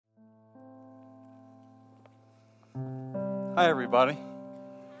Hi, everybody.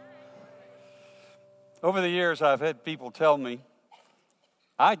 Over the years, I've had people tell me,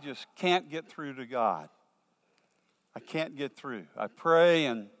 I just can't get through to God. I can't get through. I pray,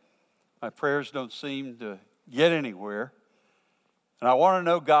 and my prayers don't seem to get anywhere. And I want to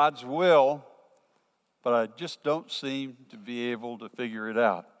know God's will, but I just don't seem to be able to figure it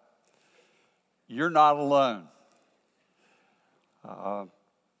out. You're not alone. The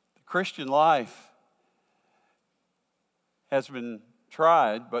Christian life has been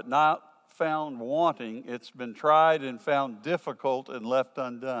tried, but not found wanting. It's been tried and found difficult and left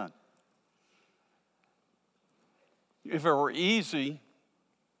undone. If it were easy,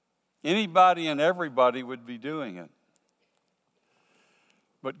 anybody and everybody would be doing it.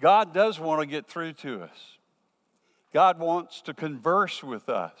 But God does want to get through to us. God wants to converse with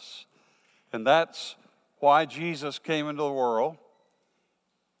us. And that's why Jesus came into the world.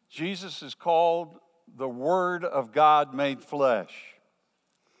 Jesus is called the Word of God made flesh.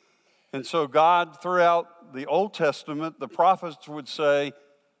 And so God, throughout the Old Testament, the prophets would say,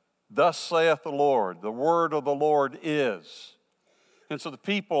 "Thus saith the Lord, the word of the Lord is." And so the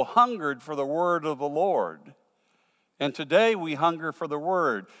people hungered for the word of the Lord. And today we hunger for the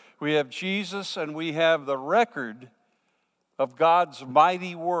word. We have Jesus and we have the record of God's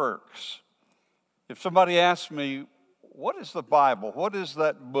mighty works. If somebody asks me, what is the Bible? What is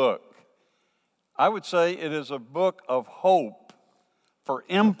that book? I would say it is a book of hope for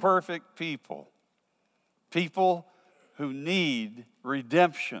imperfect people. People who need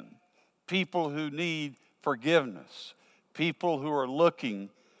redemption. People who need forgiveness. People who are looking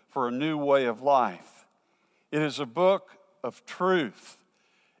for a new way of life. It is a book of truth.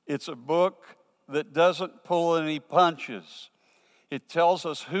 It's a book that doesn't pull any punches. It tells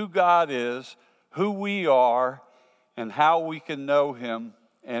us who God is, who we are, and how we can know Him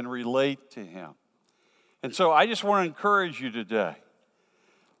and relate to Him. And so I just want to encourage you today.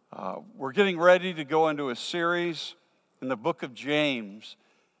 We're getting ready to go into a series in the book of James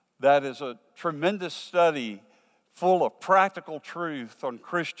that is a tremendous study full of practical truth on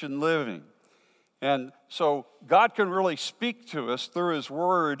Christian living. And so God can really speak to us through His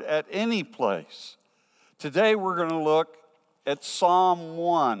Word at any place. Today we're going to look at Psalm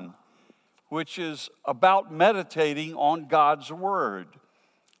 1, which is about meditating on God's Word.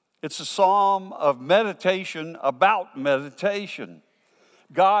 It's a psalm of meditation about meditation.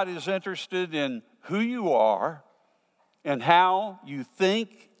 God is interested in who you are and how you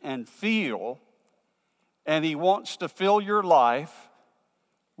think and feel, and He wants to fill your life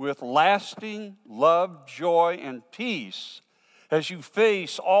with lasting love, joy, and peace as you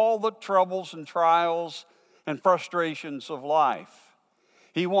face all the troubles and trials and frustrations of life.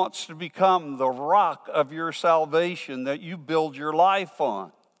 He wants to become the rock of your salvation that you build your life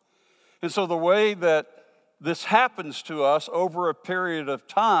on. And so the way that this happens to us over a period of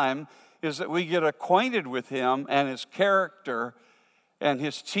time is that we get acquainted with Him and His character and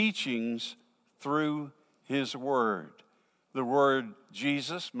His teachings through His Word. The Word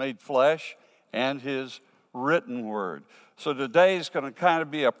Jesus made flesh and His written Word. So today is going to kind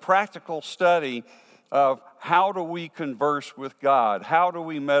of be a practical study of how do we converse with God? How do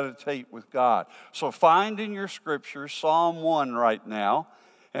we meditate with God? So find in your scriptures Psalm 1 right now,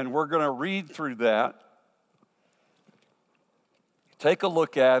 and we're going to read through that. Take a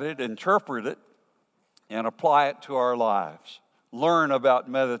look at it, interpret it, and apply it to our lives. Learn about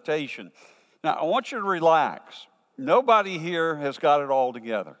meditation. Now, I want you to relax. Nobody here has got it all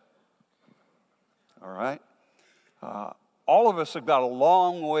together. All right? All of us have got a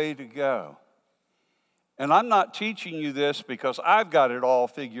long way to go. And I'm not teaching you this because I've got it all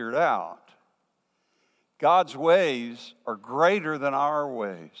figured out. God's ways are greater than our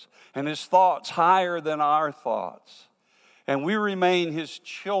ways, and His thoughts higher than our thoughts. And we remain His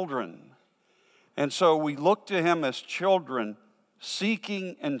children. And so we look to Him as children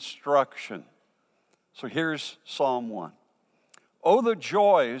seeking instruction. So here's Psalm 1. Oh, the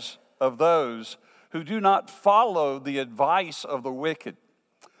joys of those who do not follow the advice of the wicked,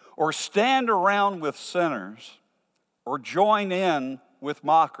 or stand around with sinners, or join in with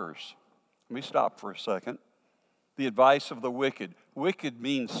mockers. Let me stop for a second. The advice of the wicked. Wicked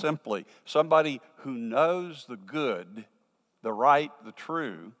means simply somebody who knows the good, the right, the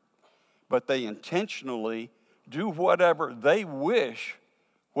true, but they intentionally do whatever they wish,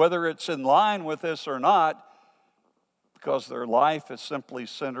 whether it's in line with this or not, because their life is simply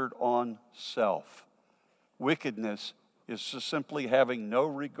centered on self. Wickedness is just simply having no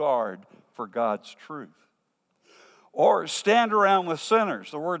regard for God's truth. Or stand around with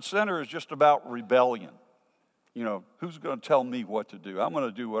sinners. The word sinner is just about rebellion. You know, who's going to tell me what to do? I'm going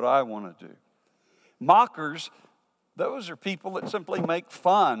to do what I want to do. Mockers Those are people that simply make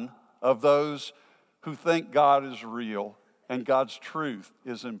fun of those who think God is real and God's truth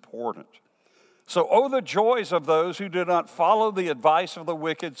is important. So, oh, the joys of those who do not follow the advice of the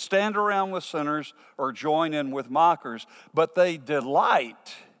wicked, stand around with sinners, or join in with mockers, but they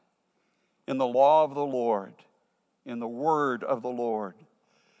delight in the law of the Lord, in the word of the Lord,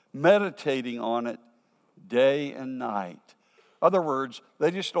 meditating on it day and night. In other words,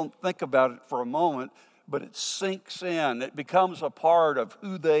 they just don't think about it for a moment, but it sinks in. It becomes a part of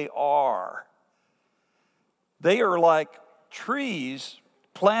who they are. They are like trees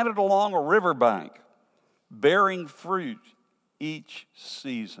planted along a riverbank, bearing fruit each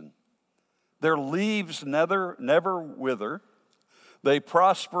season. Their leaves never wither. They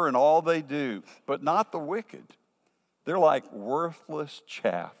prosper in all they do, but not the wicked. They're like worthless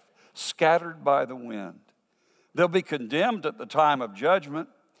chaff, scattered by the wind. They'll be condemned at the time of judgment.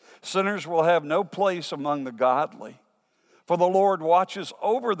 Sinners will have no place among the godly. For the Lord watches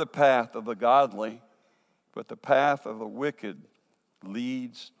over the path of the godly, but the path of the wicked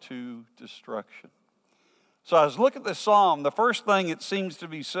leads to destruction. So as I look at this psalm, the first thing it seems to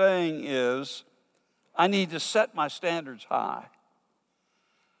be saying is, I need to set my standards high.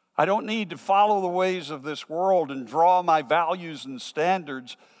 I don't need to follow the ways of this world and draw my values and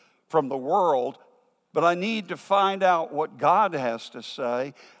standards from the world, but I need to find out what God has to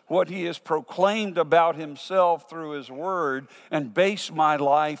say, what He has proclaimed about Himself through His Word, and base my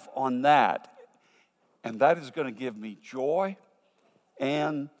life on that. And that is going to give me joy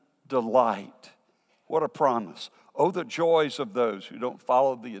and delight. What a promise. Oh, the joys of those who don't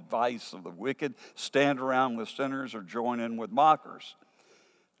follow the advice of the wicked, stand around with sinners, or join in with mockers.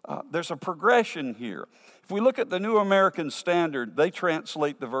 There's a progression here. If we look at the New American Standard, they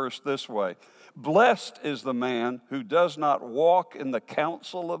translate the verse this way. Blessed is the man who does not walk in the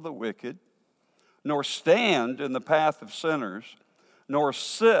counsel of the wicked, nor stand in the path of sinners, nor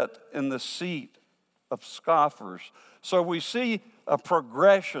sit in the seat of scoffers. So we see a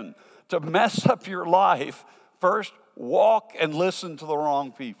progression. To mess up your life, first walk and listen to the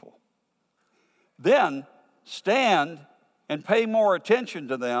wrong people. Then stand and pay more attention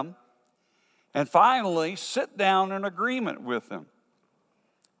to them. And finally, sit down in agreement with them.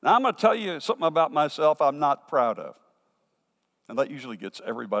 Now, I'm going to tell you something about myself I'm not proud of. And that usually gets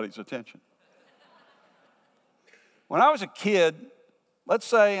everybody's attention. When I was a kid, let's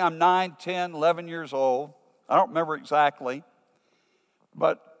say I'm 9, 10, 11 years old. I don't remember exactly.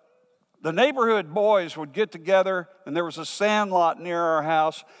 But the neighborhood boys would get together, and there was a sand lot near our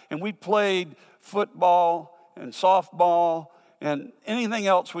house, and we played football and softball and anything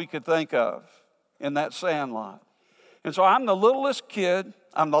else we could think of in that sand lot. And so I'm the littlest kid.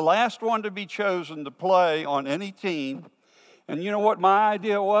 I'm the last one to be chosen to play on any team. And you know what my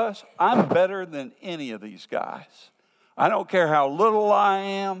idea was? I'm better than any of these guys. I don't care how little I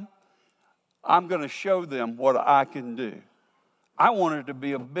am. I'm going to show them what I can do. I wanted to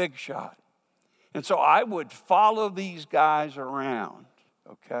be a big shot. And so I would follow these guys around,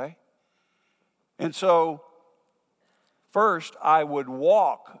 okay? And so first I would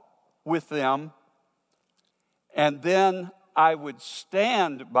walk with them, and then I would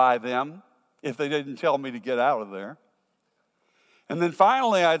stand by them if they didn't tell me to get out of there. And then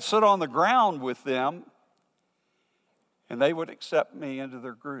finally I'd sit on the ground with them, and they would accept me into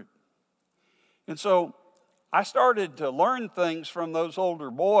their group. And so I started to learn things from those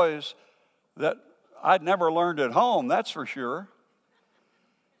older boys that I'd never learned at home, that's for sure.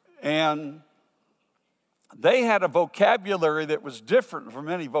 And they had a vocabulary that was different from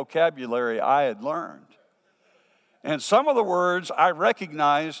any vocabulary I had learned. And some of the words I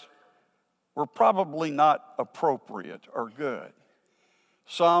recognized were probably not appropriate or good.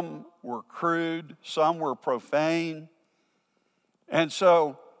 Some were crude, some were profane. And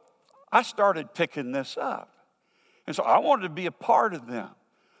so I started picking this up. And so I wanted to be a part of them.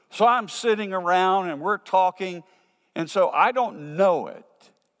 So I'm sitting around and we're talking. And so I don't know it,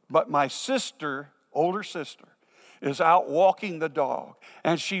 but my sister, older sister, is out walking the dog.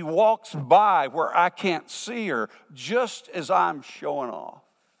 And she walks by where I can't see her just as I'm showing off.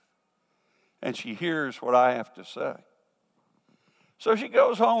 And she hears what I have to say. So she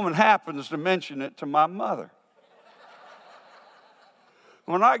goes home and happens to mention it to my mother.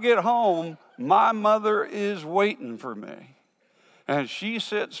 When I get home, my mother is waiting for me. And she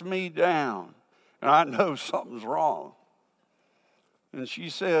sits me down, and I know something's wrong. And she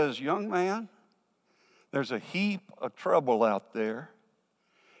says, young man, there's a heap of trouble out there,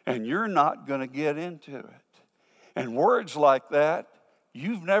 and you're not going to get into it. And words like that,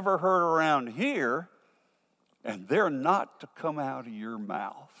 you've never heard around here, and they're not to come out of your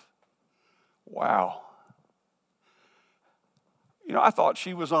mouth. Wow. I thought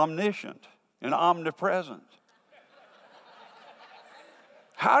she was omniscient and omnipresent.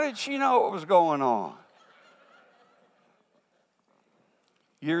 How did she know what was going on?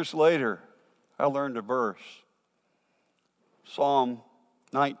 Years later, I learned a verse. Psalm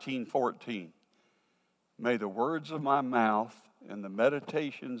 19:14. May the words of my mouth and the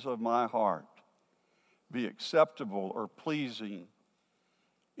meditations of my heart be acceptable or pleasing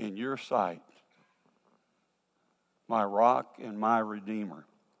in your sight, my rock and my redeemer.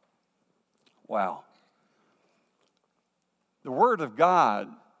 Wow. The Word of God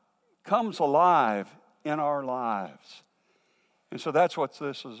comes alive in our lives. And so that's what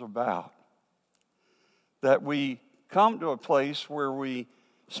this is about. That we come to a place where we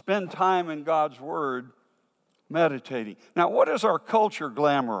spend time in God's Word meditating. Now, what does our culture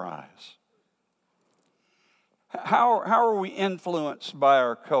glamorize? How are we influenced by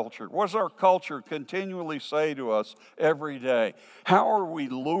our culture? What does our culture continually say to us every day? How are we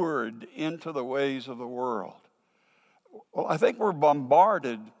lured into the ways of the world? Well, I think we're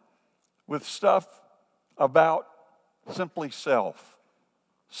bombarded with stuff about simply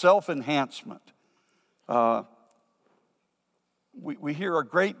self-enhancement. We hear a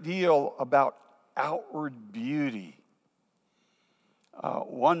great deal about outward beauty.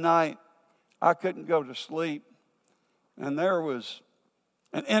 One night, I couldn't go to sleep, and there was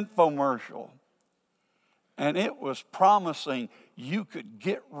an infomercial, and it was promising you could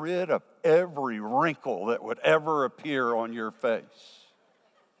get rid of every wrinkle that would ever appear on your face.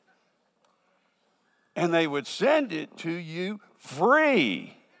 And they would send it to you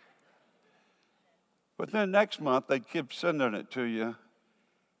free. But then next month, they'd keep sending it to you,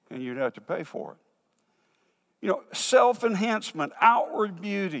 and you'd have to pay for it. Self-enhancement, outward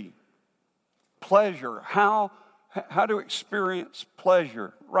beauty, pleasure, how to experience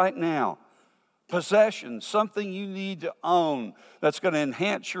pleasure right now. Possessions, something you need to own that's going to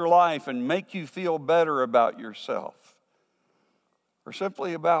enhance your life and make you feel better about yourself. Or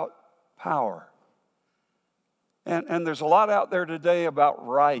simply about power. And there's a lot out there today about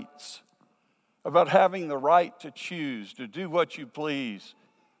rights, about having the right to choose, to do what you please,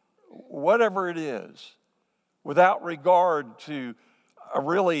 whatever it is, without regard to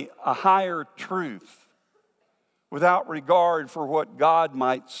a higher truth, without regard for what God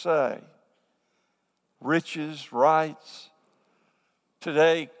might say. Riches, rights.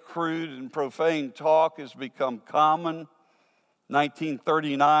 Today, crude and profane talk has become common.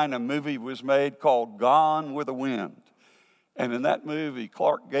 1939, a movie was made called Gone with the Wind. And in that movie,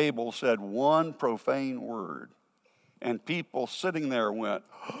 Clark Gable said one profane word. And people sitting there went,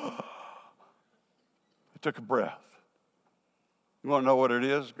 they took a breath. You want to know what it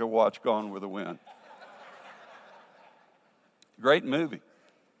is? Go watch Gone with the Wind. Great movie.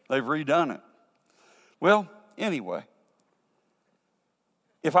 They've redone it. Well, anyway,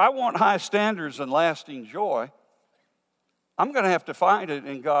 if I want high standards and lasting joy, I'm going to have to find it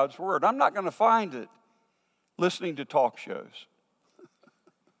in God's Word. I'm not going to find it listening to talk shows.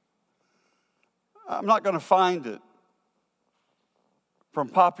 I'm not going to find it from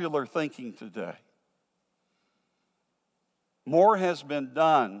popular thinking today. More has been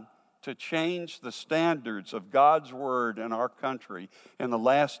done to change the standards of God's Word in our country in the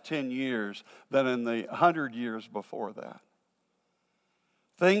last 10 years than in the 100 years before that.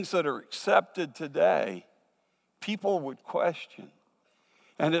 Things that are accepted today, people would question.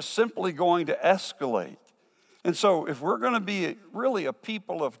 And it's simply going to escalate. And so if we're going to be really a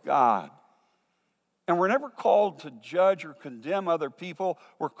people of God, and we're never called to judge or condemn other people,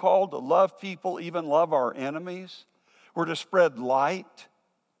 we're called to love people, even love our enemies. We're to spread light.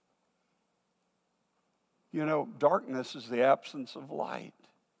 Darkness is the absence of light.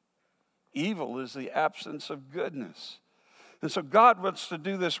 Evil is the absence of goodness. And so God wants to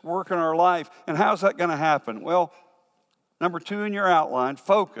do this work in our life. And how's that going to happen? Well, number 2 in your outline,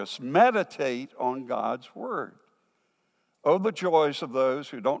 focus. Meditate on God's Word. Oh, the joys of those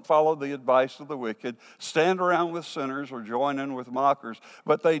who don't follow the advice of the wicked, stand around with sinners, or join in with mockers,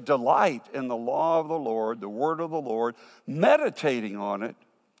 but they delight in the law of the Lord, the word of the Lord, meditating on it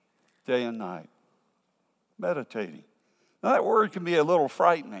day and night. Meditating. Now, that word can be a little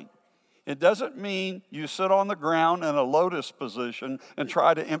frightening. It doesn't mean you sit on the ground in a lotus position and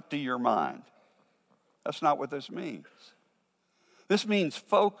try to empty your mind. That's not what this means. This means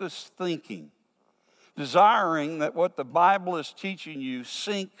focused thinking, desiring that what the Bible is teaching you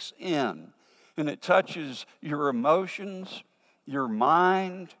sinks in, and it touches your emotions, your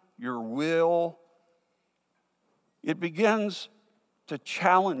mind, your will. It begins to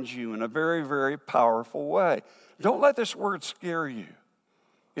challenge you in a very, very powerful way. Don't let this word scare you.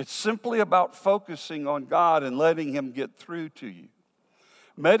 It's simply about focusing on God and letting Him get through to you.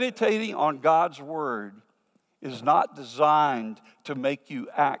 Meditating on God's Word is not designed to make you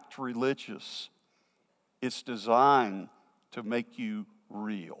act religious. It's designed to make you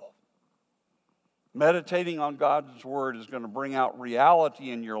real. Meditating on God's Word is going to bring out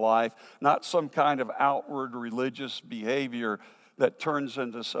reality in your life, not some kind of outward religious behavior that turns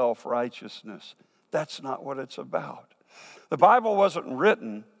into self-righteousness. That's not what it's about. The Bible wasn't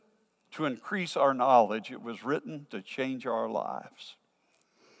written to increase our knowledge. It was written to change our lives.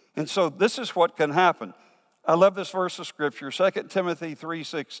 And so this is what can happen. I love this verse of Scripture, 2 Timothy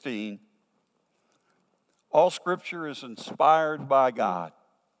 3:16. All Scripture is inspired by God.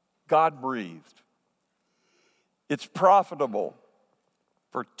 God-breathed. It's profitable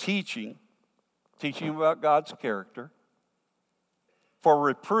for teaching about God's character, for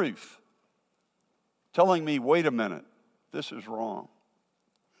reproof, telling me, wait a minute, this is wrong.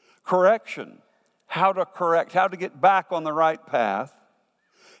 Correction, how to get back on the right path,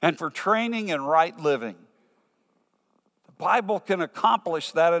 and for training in right living. The Bible can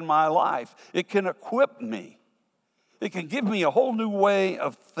accomplish that in my life. It can equip me. It can give me a whole new way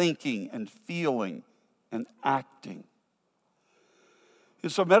of thinking and feeling and acting.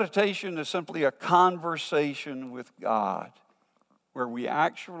 And so meditation is simply a conversation with God where we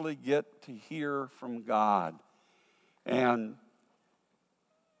actually get to hear from God. And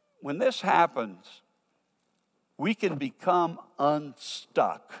when this happens, we can become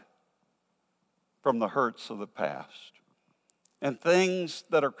unstuck from the hurts of the past and things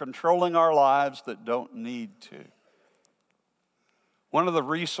that are controlling our lives that don't need to. One of the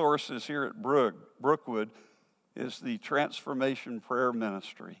resources here at Brookwood is the Transformation Prayer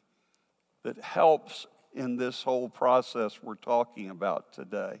Ministry that helps in this whole process we're talking about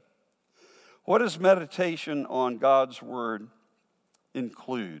today. What does meditation on God's Word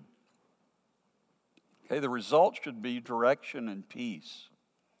include? Okay, the result should be direction and peace.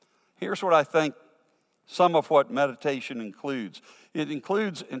 Here's what I think some of what meditation includes. It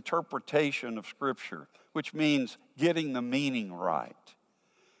includes interpretation of Scripture, which means getting the meaning right,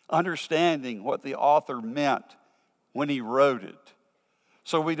 understanding what the author meant when he wrote it,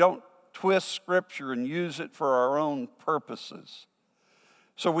 so we don't twist Scripture and use it for our own purposes.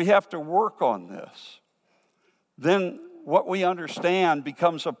 So we have to work on this. Then what we understand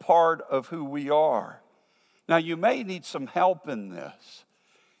becomes a part of who we are. Now, you may need some help in this,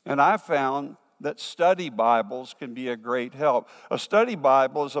 and I found that study Bibles can be a great help. A study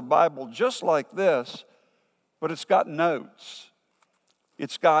Bible is a Bible just like this, but it's got notes.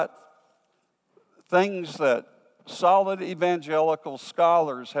 It's got things that solid evangelical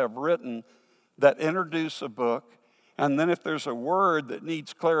scholars have written that introduce a book, and then if there's a word that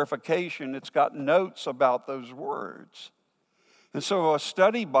needs clarification, it's got notes about those words. And so a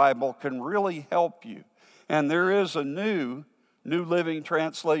study Bible can really help you. And there is a New Living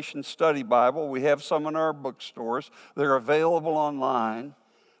Translation Study Bible. We have some in our bookstores. They're available online.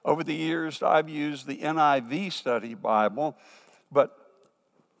 Over the years, I've used the NIV Study Bible, but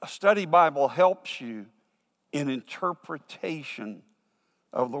a study Bible helps you in interpretation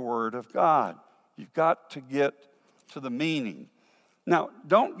of the Word of God. You've got to get to the meaning. Now,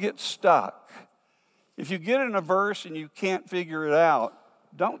 don't get stuck. If you get in a verse and you can't figure it out,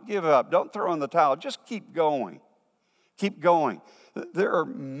 don't give up. Don't throw in the towel. Just keep going. Keep going. There are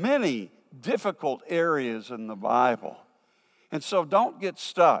many difficult areas in the Bible. And so don't get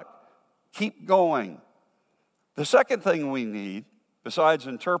stuck. Keep going. The second thing we need, besides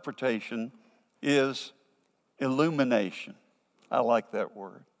interpretation, is illumination. I like that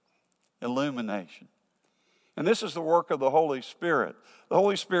word. Illumination. And this is the work of the Holy Spirit. The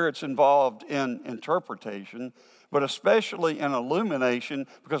Holy Spirit's involved in interpretation, but especially in illumination,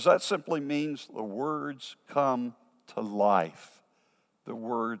 because that simply means the words come to life. The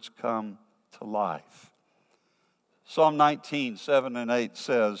words come to life. Psalm 19, 7 and 8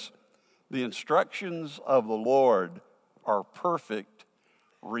 says, "The instructions of the Lord are perfect,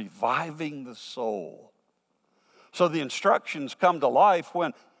 reviving the soul." So the instructions come to life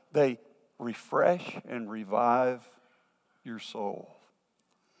when they refresh and revive your soul.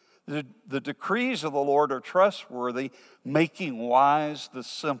 The decrees of the Lord are trustworthy, making wise the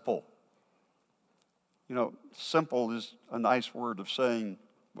simple. You know, simple is a nice word of saying,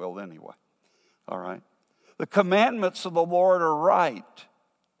 well, anyway. All right. The commandments of the Lord are right,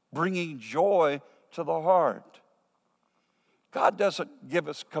 bringing joy to the heart. God doesn't give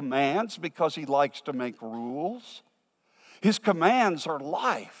us commands because he likes to make rules. His commands are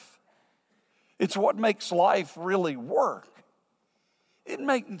life. It's what makes life really work. It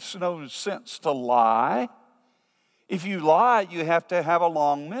makes no sense to lie. If you lie, you have to have a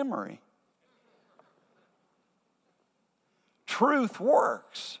long memory. Truth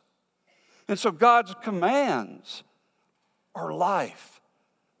works. And so God's commands are life.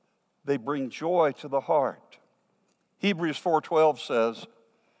 They bring joy to the heart. Hebrews 4:12 says,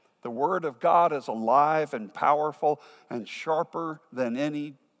 the word of God is alive and powerful and sharper than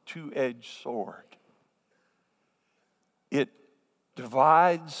any two-edged sword. It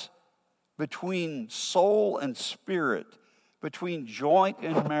divides between soul and spirit, between joint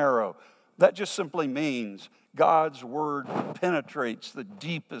and marrow. That just simply means God's word penetrates the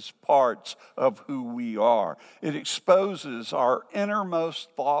deepest parts of who we are. It exposes our innermost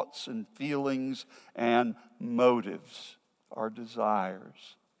thoughts and feelings and motives, our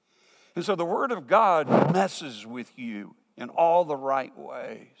desires. And so the word of God messes with you in all the right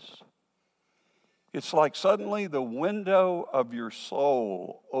ways. It's like suddenly the window of your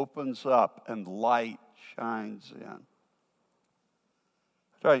soul opens up and light shines in.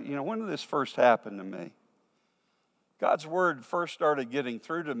 Right, when did this first happen to me? God's word first started getting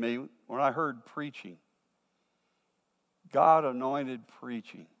through to me when I heard preaching. God anointed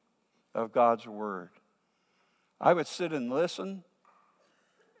preaching of God's word. I would sit and listen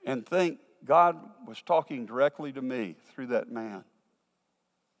and think God was talking directly to me through that man.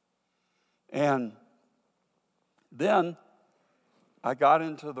 And then I got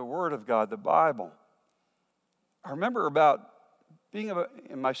into the Word of God, the Bible. I remember about being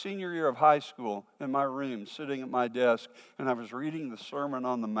in my senior year of high school in my room, sitting at my desk, and I was reading the Sermon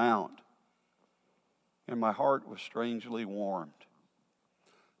on the Mount, and my heart was strangely warmed.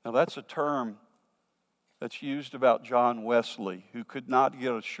 Now that's a term that's used about John Wesley, who could not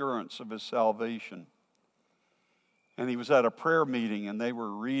get assurance of his salvation. And he was at a prayer meeting, and they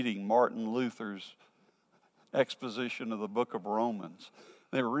were reading Martin Luther's exposition of the book of Romans.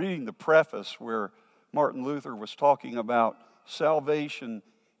 They were reading the preface where Martin Luther was talking about salvation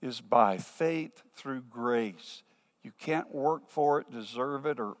is by faith through grace. You can't work for it, deserve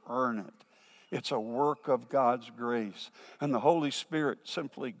it, or earn it. It's a work of God's grace. And the Holy Spirit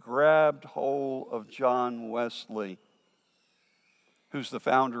simply grabbed hold of John Wesley, who's the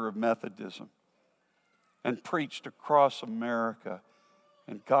founder of Methodism, and preached across America.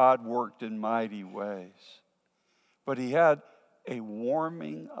 And God worked in mighty ways. But he had a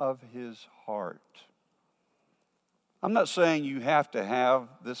warming of his heart. I'm not saying you have to have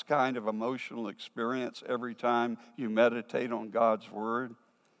this kind of emotional experience every time you meditate on God's word.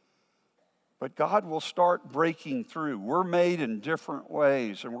 But God will start breaking through. We're made in different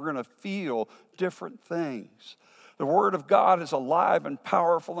ways, and we're going to feel different things. The Word of God is alive and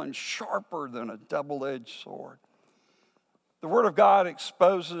powerful and sharper than a double-edged sword. The Word of God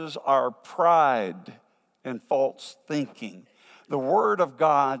exposes our pride and false thinking. The Word of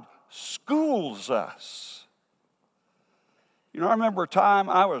God schools us. I remember a time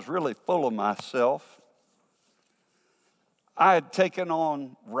I was really full of myself. I had taken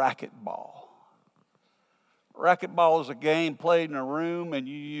on racquetball. Racquetball is a game played in a room, and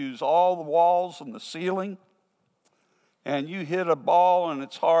you use all the walls and the ceiling, and you hit a ball, and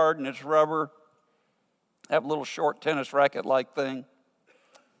it's hard, and it's rubber. Have a little short tennis racket-like thing.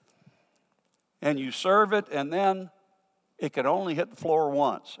 And you serve it, and then it can only hit the floor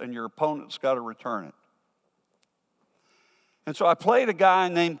once, and your opponent's got to return it. And so I played a guy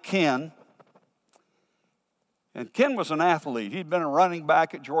named Ken. And Ken was an athlete. He'd been a running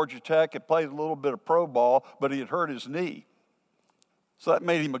back at Georgia Tech, had played a little bit of pro ball, but he had hurt his knee. So that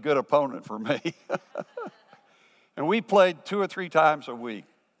made him a good opponent for me. And we played 2 or 3 times a week.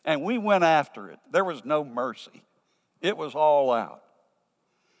 And we went after it. There was no mercy. It was all out.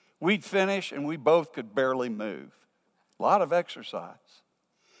 We'd finish, and we both could barely move. A lot of exercise.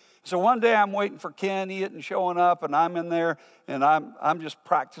 So one day I'm waiting for Ken. He isn't showing up, and I'm in there, and I'm just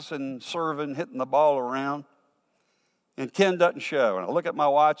practicing serving, hitting the ball around. And Ken doesn't show. And I look at my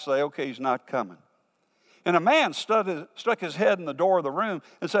watch and say, okay, he's not coming. And a man stuck his head in the door of the room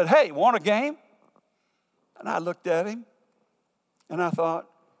and said, hey, want a game? And I looked at him, and I thought,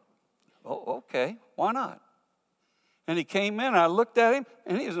 oh, okay, why not? And he came in, and I looked at him,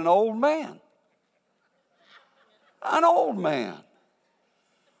 and he was an old man. An old man.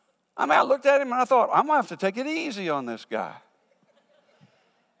 I looked at him, and I thought, I'm going to have to take it easy on this guy.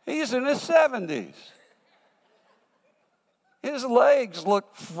 He's in his 70s. His legs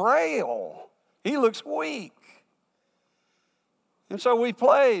look frail. He looks weak. And so we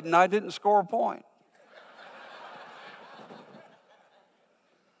played, and I didn't score a point.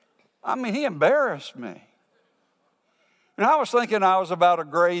 He embarrassed me. And I was thinking I was about a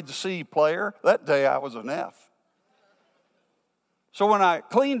grade C player. That day I was an F. So when I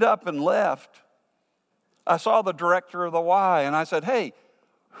cleaned up and left, I saw the director of the Y, and I said, hey,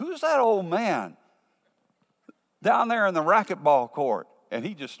 who's that old man down there in the racquetball court. And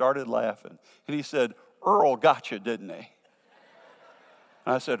he just started laughing. And he said, Earl got you, didn't he?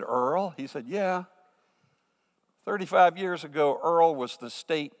 And I said, Earl? He said, yeah. 35 years ago, Earl was the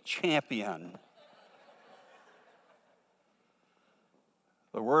state champion.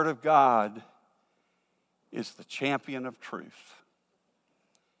 The Word of God is the champion of truth.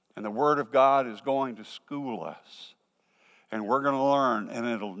 And the Word of God is going to school us. And we're going to learn, and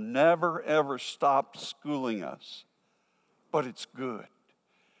it'll never, ever stop schooling us. But it's good.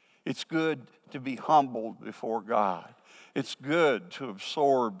 It's good to be humbled before God. It's good to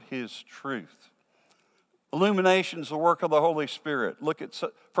absorb His truth. Illumination is the work of the Holy Spirit. Look at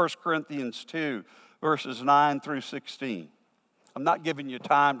 1 Corinthians 2, verses 9 through 16. I'm not giving you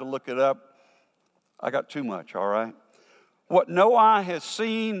time to look it up. I got too much, all right? What no eye has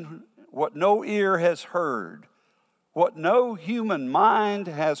seen, what no ear has heard, what no human mind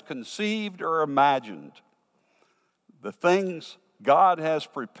has conceived or imagined, the things God has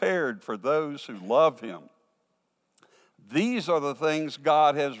prepared for those who love Him. These are the things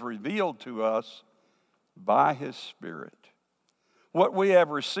God has revealed to us by His Spirit. What we have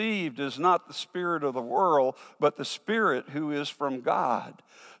received is not the spirit of the world, but the Spirit who is from God,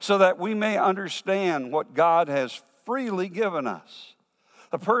 so that we may understand what God has freely given us.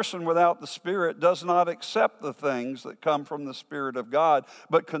 A person without the Spirit does not accept the things that come from the Spirit of God,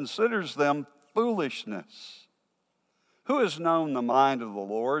 but considers them foolishness. Who has known the mind of the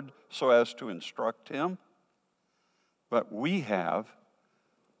Lord so as to instruct him? But we have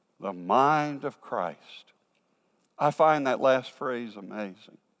the mind of Christ. I find that last phrase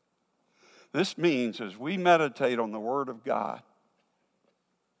amazing. This means as we meditate on the Word of God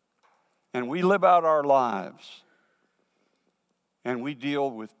and we live out our lives and we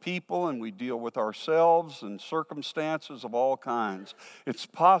deal with people and we deal with ourselves and circumstances of all kinds, it's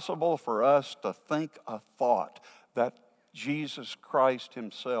possible for us to think a thought that Jesus Christ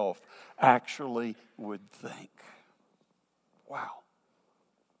Himself actually would think. Wow.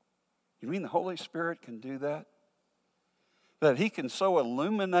 You mean the Holy Spirit can do that? That He can so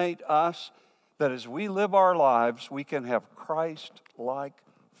illuminate us that as we live our lives, we can have Christ-like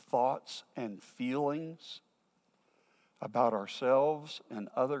thoughts and feelings about ourselves and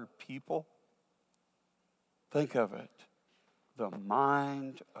other people? Think of it, the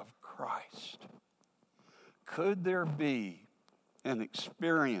mind of Christ. Could there be an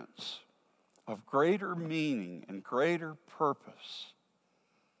experience of greater meaning and greater purpose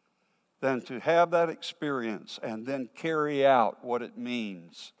than to have that experience and then carry out what it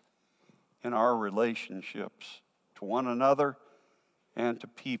means in our relationships to one another and to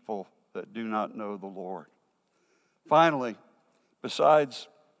people that do not know the Lord? Finally, besides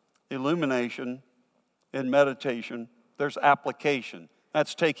illumination and meditation, there's application.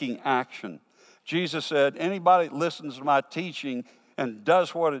 That's taking action. Jesus said, anybody that listens to my teaching and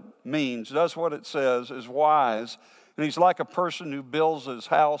does what it means, does what it says, is wise. And he's like a person who builds his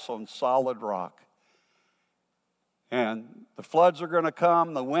house on solid rock. And the floods are going to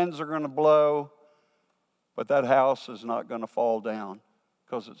come, the winds are going to blow, but that house is not going to fall down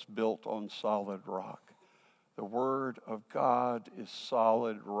because it's built on solid rock. The Word of God is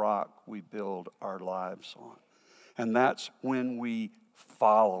solid rock we build our lives on. And that's when we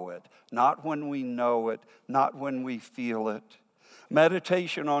follow it, not when we know it, not when we feel it.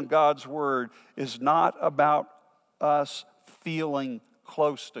 Meditation on God's Word is not about us feeling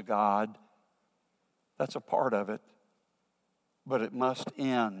close to God. That's a part of it. But it must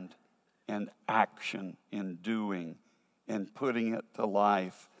end in action, in doing, in putting it to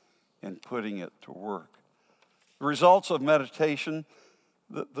life, in putting it to work. The results of meditation,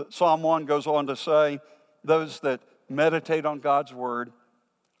 the Psalm 1 goes on to say, those that meditate on God's Word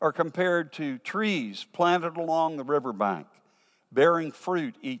are compared to trees planted along the riverbank, bearing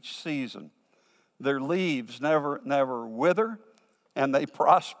fruit each season. Their leaves never wither, and they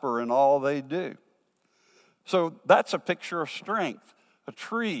prosper in all they do. So that's a picture of strength. A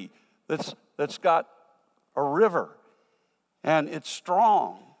tree that's got a river, and it's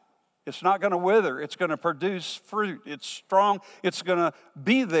strong. It's not going to wither. It's going to produce fruit. It's strong. It's going to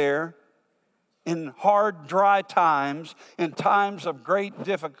be there in hard, dry times, in times of great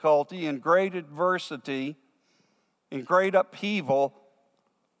difficulty and great adversity, in great upheaval.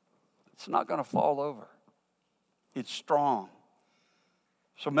 It's not going to fall over. It's strong.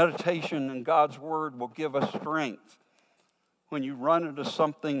 So meditation in God's Word will give us strength. When you run into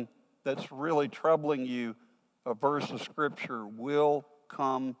something that's really troubling you, a verse of Scripture will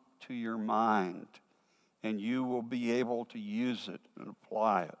come to your mind, and you will be able to use it and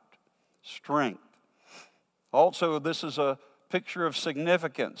apply it. Strength. Also, this is a picture of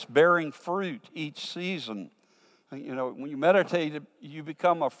significance, bearing fruit each season. When you meditate, you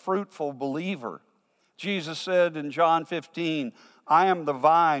become a fruitful believer. Jesus said in John 15, I am the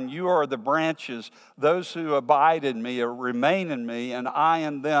vine, you are the branches. Those who abide in me or remain in me, and I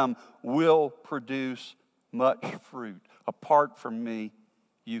in them will produce much fruit. Apart from me,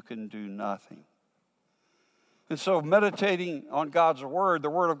 you can do nothing. And so meditating on God's Word, the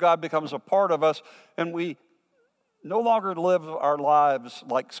Word of God becomes a part of us, and we no longer live our lives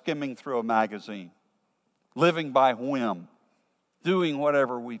like skimming through a magazine, living by whim, doing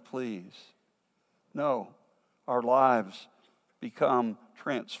whatever we please. No, our lives become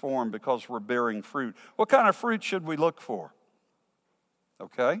transformed because we're bearing fruit. What kind of fruit should we look for?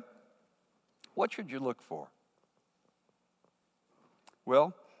 Okay? What should you look for?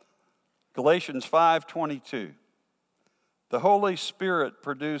 Well, Galatians 5:22. The Holy Spirit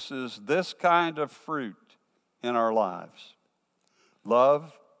produces this kind of fruit in our lives: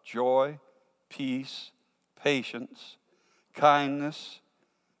 love, joy, peace, patience, kindness,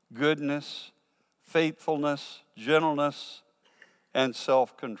 goodness, faithfulness, gentleness, and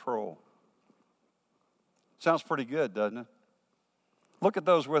self-control. Sounds pretty good, doesn't it? Look at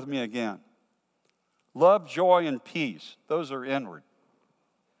those with me again. Love, joy, and peace. Those are inward.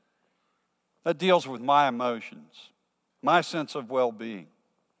 That deals with my emotions, my sense of well-being.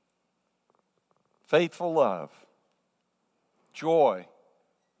 Faithful love, joy,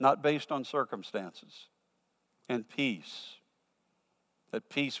 not based on circumstances, and peace. That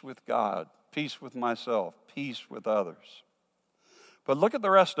peace with God, peace with myself, peace with others. But look at the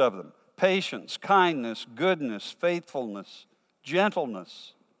rest of them. Patience, kindness, goodness, faithfulness,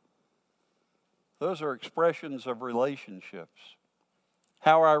 gentleness. Those are expressions of relationships,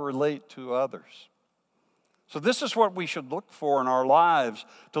 how I relate to others. So this is what we should look for in our lives,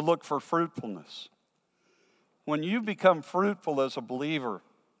 to look for fruitfulness. When you become fruitful as a believer,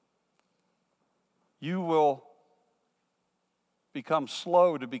 you will become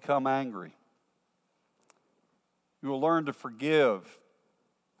slow to become angry. You will learn to forgive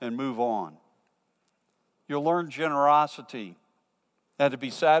and move on. You'll learn generosity and to be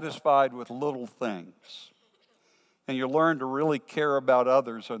satisfied with little things. And you'll learn to really care about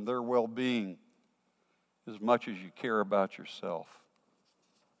others and their well-being as much as you care about yourself.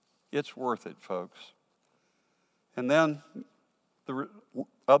 It's worth it, folks. And then the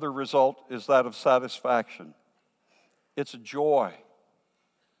other result is that of satisfaction. It's a joy.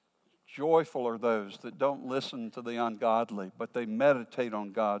 Joyful are those that don't listen to the ungodly, but they meditate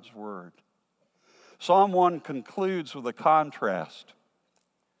on God's word. Psalm 1 concludes with a contrast,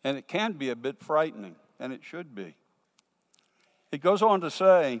 and it can be a bit frightening, and it should be. It goes on to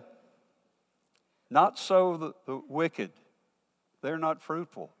say, not so the wicked. They're not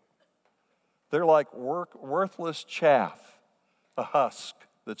fruitful. They're like worthless chaff, a husk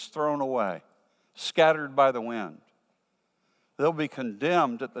that's thrown away, scattered by the wind. They'll be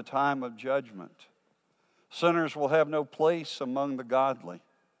condemned at the time of judgment. Sinners will have no place among the godly.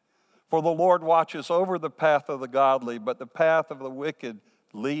 For the Lord watches over the path of the godly, but the path of the wicked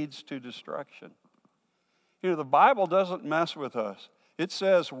leads to destruction. The Bible doesn't mess with us. It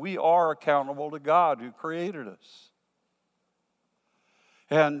says we are accountable to God who created us.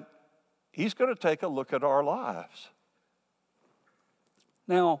 And He's going to take a look at our lives.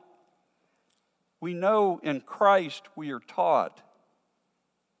 Now, we know in Christ we are taught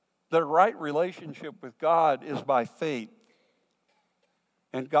that a right relationship with God is by faith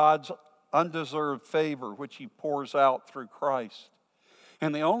and God's undeserved favor, which He pours out through Christ.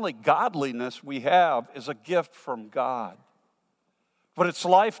 And the only godliness we have is a gift from God. But it's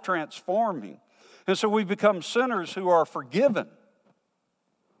life transforming. And so we become sinners who are forgiven.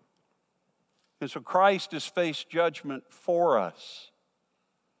 And so Christ has faced judgment for us.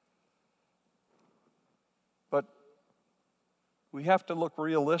 But we have to look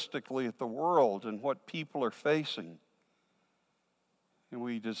realistically at the world and what people are facing. And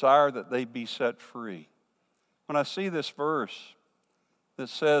we desire that they be set free. When I see this verse that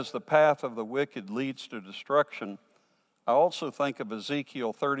says the path of the wicked leads to destruction, I also think of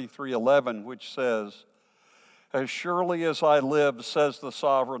Ezekiel 33:11, which says, as surely as I live, says the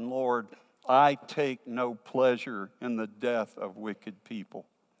sovereign Lord, I take no pleasure in the death of wicked people.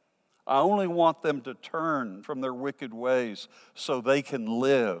 I only want them to turn from their wicked ways so they can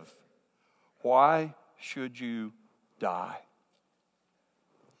live. Why should you die?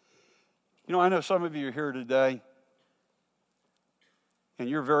 I know some of you are here today and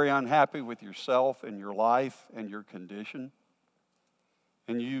you're very unhappy with yourself and your life and your condition.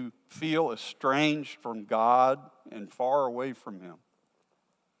 And you feel estranged from God and far away from Him.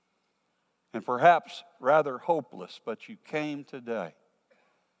 And perhaps rather hopeless, but you came today.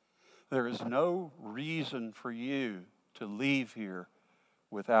 There is no reason for you to leave here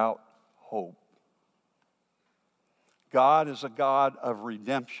without hope. God is a God of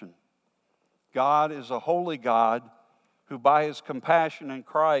redemption. God is a holy God who by his compassion in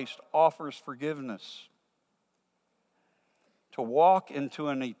Christ offers forgiveness. To walk into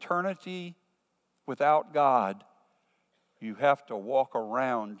an eternity without God, you have to walk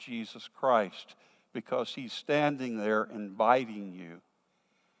around Jesus Christ because he's standing there inviting you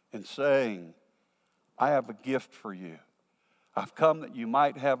and saying, I have a gift for you. I've come that you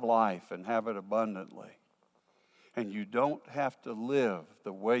might have life and have it abundantly. And you don't have to live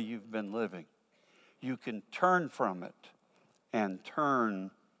the way you've been living. You can turn from it and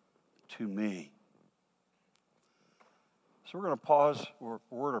turn to me. So we're going to pause for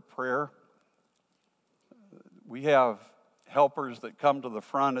a word of prayer. We have helpers that come to the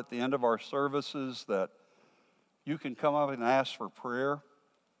front at the end of our services that you can come up and ask for prayer.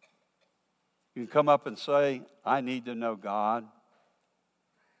 You can come up and say, I need to know God.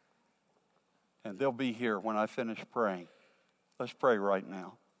 And they'll be here when I finish praying. Let's pray right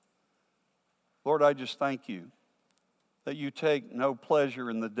now. Lord, I just thank you that you take no pleasure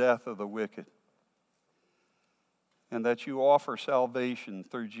in the death of the wicked, and that you offer salvation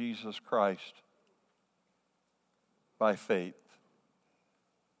through Jesus Christ by faith.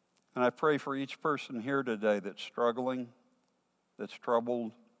 And I pray for each person here today that's struggling, that's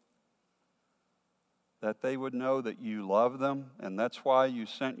troubled, that they would know that you love them, and that's why you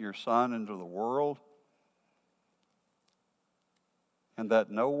sent your Son into the world, and that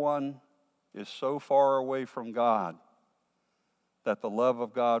no one is so far away from God that the love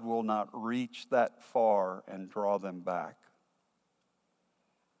of God will not reach that far and draw them back.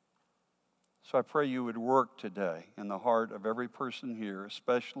 So I pray you would work today in the heart of every person here,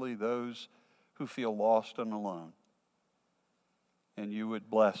 especially those who feel lost and alone. And you would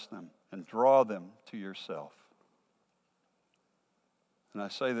bless them and draw them to yourself. And I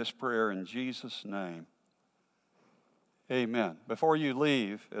say this prayer in Jesus' name. Amen. Before you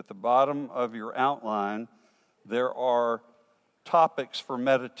leave, at the bottom of your outline, there are topics for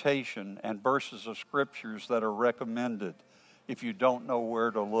meditation and verses of scriptures that are recommended if you don't know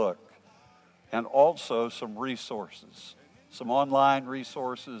where to look. And also some resources, some online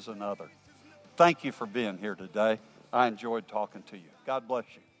resources and other. Thank you for being here today. I enjoyed talking to you. God bless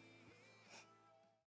you.